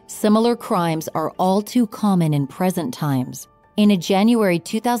 Unfortunately, similar crimes are all too common in present times. In a January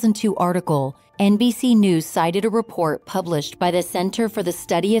 2002 article, NBC News cited a report published by the Center for the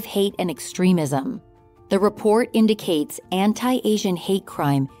Study of Hate and Extremism. The report indicates anti-Asian hate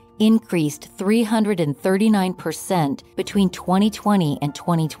crime increased 339% between 2020 and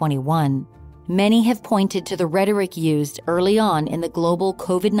 2021. Many have pointed to the rhetoric used early on in the global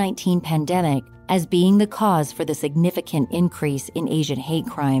COVID-19 pandemic as being the cause for the significant increase in Asian hate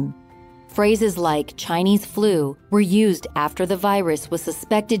crime. Phrases like Chinese flu were used after the virus was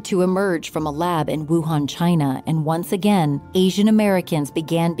suspected to emerge from a lab in Wuhan, China, and once again, Asian Americans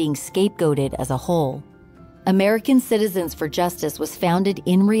began being scapegoated as a whole. American Citizens for Justice was founded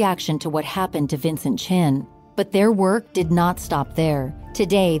in reaction to what happened to Vincent Chin, but their work did not stop there.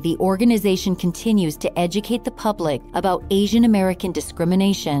 Today, the organization continues to educate the public about Asian American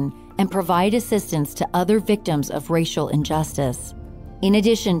discrimination and provide assistance to other victims of racial injustice. In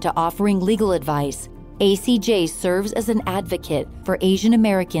addition to offering legal advice, ACJ serves as an advocate for Asian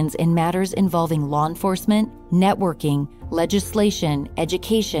Americans in matters involving law enforcement, networking, legislation,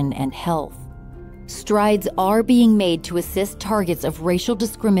 education, and health. Strides are being made to assist targets of racial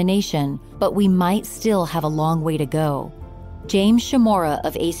discrimination, but we might still have a long way to go. James Shimura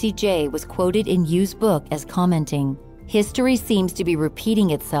of ACJ was quoted in Yu's book as commenting, "History seems to be repeating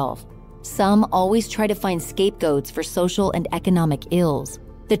itself. Some always try to find scapegoats for social and economic ills.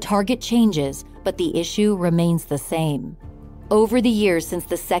 The target changes, but the issue remains the same. Over the years since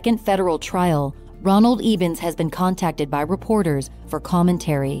the second federal trial, Ronald Ebens has been contacted by reporters for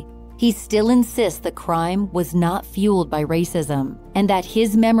commentary. He still insists the crime was not fueled by racism and that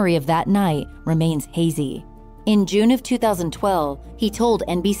his memory of that night remains hazy. In June of 2012, he told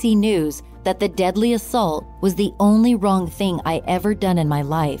NBC News that the deadly assault was the only wrong thing I ever done in my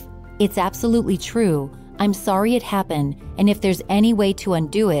life. It's absolutely true. I'm sorry it happened, and if there's any way to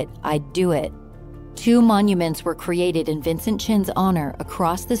undo it, I'd do it. 2 monuments were created in Vincent Chin's honor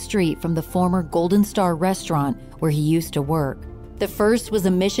across the street from the former Golden Star restaurant where he used to work. The first was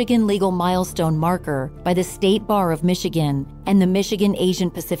a Michigan legal milestone marker by the State Bar of Michigan and the Michigan Asian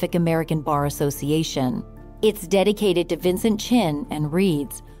Pacific American Bar Association. It's dedicated to Vincent Chin and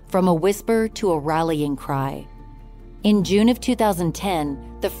reads, "From a whisper to a rallying cry." In June of 2010,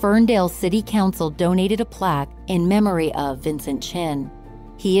 the Ferndale City Council donated a plaque in memory of Vincent Chin.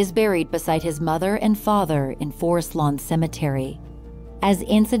 He is buried beside his mother and father in Forest Lawn Cemetery. As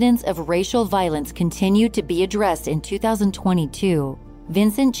incidents of racial violence continue to be addressed in 2022,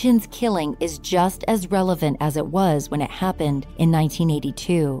 Vincent Chin's killing is just as relevant as it was when it happened in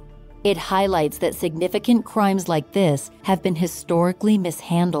 1982. It highlights that significant crimes like this have been historically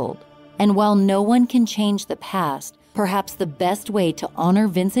mishandled. And while no one can change the past, perhaps the best way to honor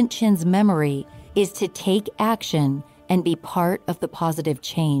Vincent Chin's memory is to take action and be part of the positive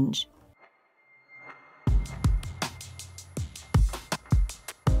change.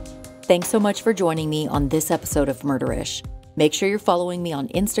 Thanks so much for joining me on this episode of Murderish. Make sure you're following me on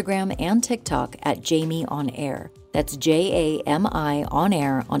Instagram and TikTok at Jamie On Air. That's JAMI On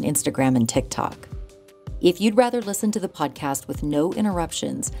Air on Instagram and TikTok. If you'd rather listen to the podcast with no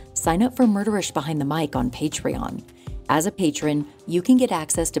interruptions, sign up for Murderish Behind the Mic on Patreon. As a patron, you can get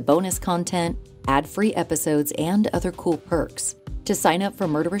access to bonus content, ad-free episodes, and other cool perks. To sign up for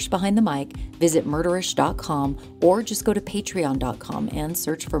Murderish Behind the Mic, visit murderish.com or just go to patreon.com and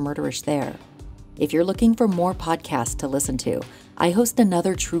search for Murderish there. If you're looking for more podcasts to listen to, I host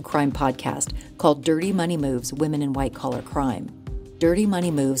another true crime podcast called Dirty Money Moves: Women in White Collar Crime. Dirty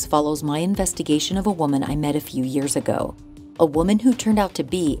Money Moves follows my investigation of a woman I met a few years ago, a woman who turned out to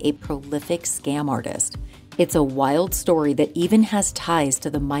be a prolific scam artist. It's a wild story that even has ties to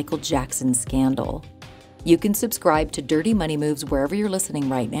the Michael Jackson scandal. You can subscribe to Dirty Money Moves wherever you're listening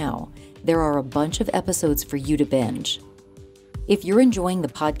right now. There are a bunch of episodes for you to binge. If you're enjoying the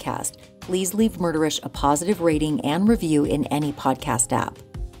podcast, please leave Murderish a positive rating and review in any podcast app.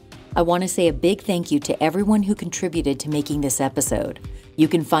 I want to say a big thank you to everyone who contributed to making this episode. You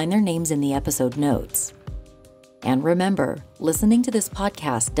can find their names in the episode notes. And remember, listening to this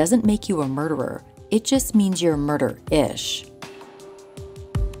podcast doesn't make you a murderer. It just means you're murder-ish.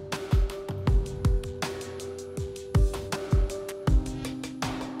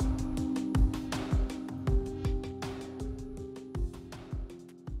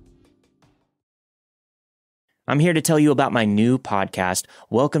 I'm here to tell you about my new podcast,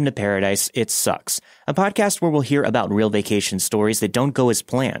 Welcome to Paradise, It Sucks, a podcast where we'll hear about real vacation stories that don't go as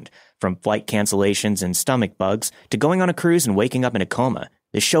planned, from flight cancellations and stomach bugs to going on a cruise and waking up in a coma.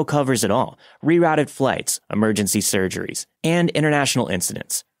 The show covers it all: rerouted flights, emergency surgeries, and international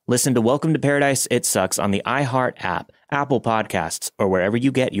incidents. Listen to Welcome to Paradise, It Sucks on the iHeart app, Apple Podcasts, or wherever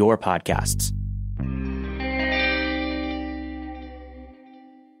you get your podcasts.